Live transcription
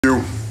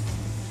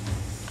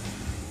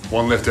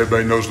One lift,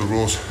 everybody knows the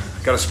rules.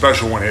 Got a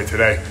special one here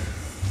today.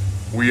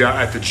 We are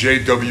at the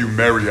JW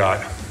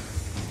Marriott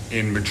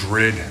in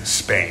Madrid,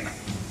 Spain.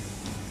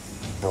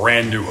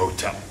 Brand new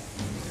hotel.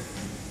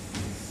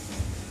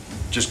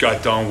 Just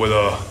got done with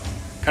a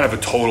kind of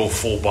a total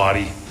full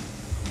body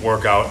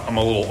workout. I'm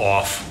a little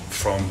off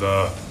from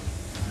the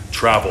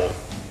travel,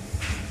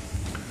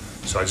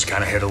 so I just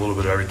kind of hit a little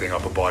bit of everything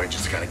upper body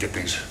just to kind of get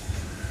things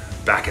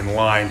back in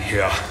line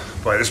here.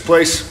 But this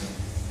place,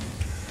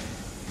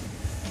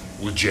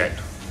 legit.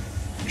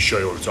 Let me show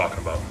you what we're talking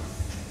about.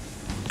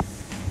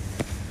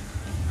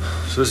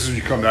 So this is when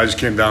you come down. I just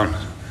came down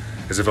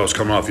as if I was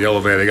coming off the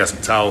elevator. They got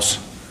some towels.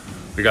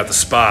 We got the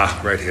spa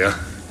right here.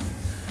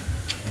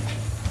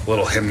 A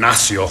little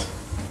gimnasio.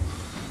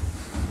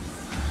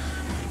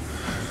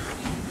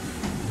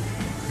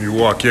 You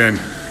walk in,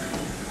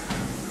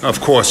 of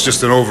course,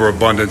 just an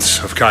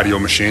overabundance of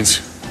cardio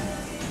machines.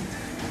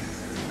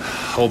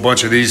 A whole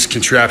bunch of these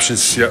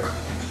contraptions, yep.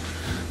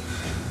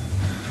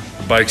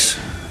 Bikes.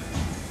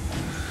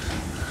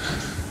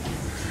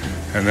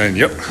 And then,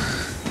 yep.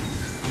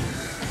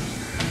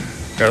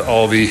 Got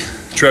all the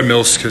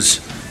treadmills, because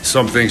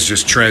some things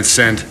just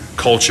transcend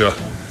culture.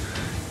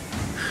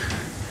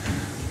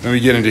 Then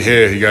we get into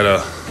here, you got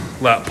a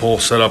lat pull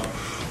set up,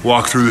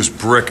 walk through this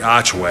brick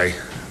archway.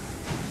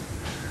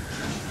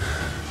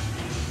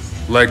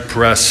 Leg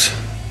press,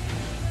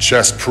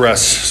 chest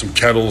press, some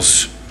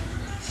kettles,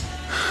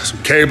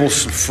 some cables,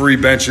 some free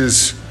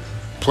benches,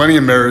 plenty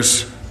of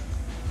mirrors.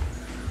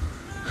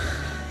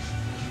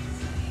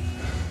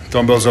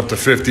 Dumbbells up to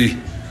 50,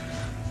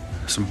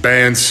 some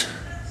bands,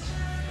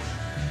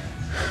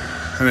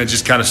 and then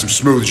just kind of some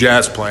smooth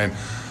jazz playing.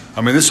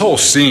 I mean, this whole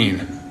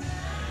scene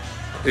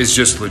is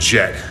just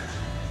legit.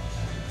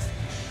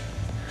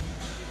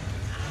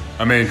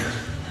 I mean,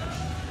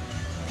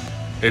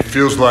 it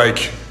feels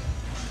like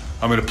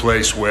I'm in a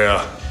place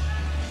where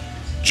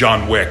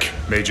John Wick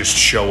may just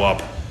show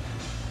up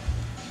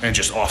and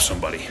just off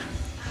somebody.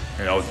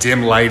 You know,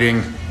 dim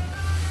lighting,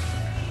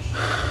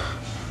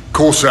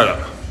 cool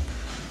setup.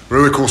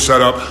 Really cool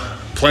setup,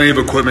 plenty of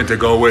equipment to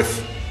go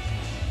with.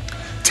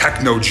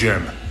 Techno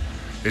Gym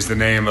is the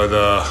name of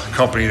the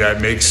company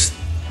that makes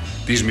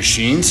these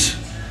machines.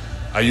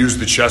 I used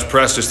the chest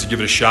press just to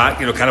give it a shot.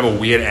 You know, kind of a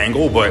weird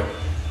angle, but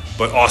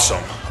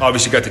awesome.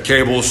 Obviously, you got the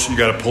cables. You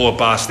got a pull-up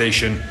bar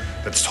station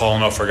that's tall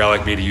enough for a guy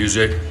like me to use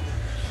it.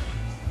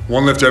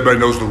 One lift, everybody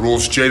knows the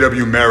rules.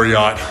 JW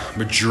Marriott,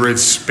 Madrid,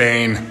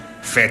 Spain.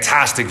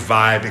 Fantastic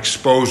vibe,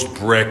 exposed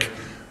brick,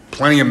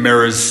 plenty of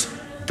mirrors,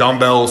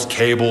 dumbbells,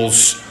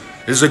 cables.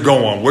 This is a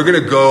go on. We're gonna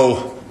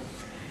go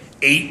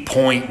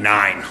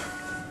 8.9.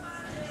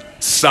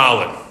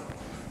 Solid.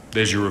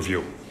 There's your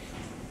review.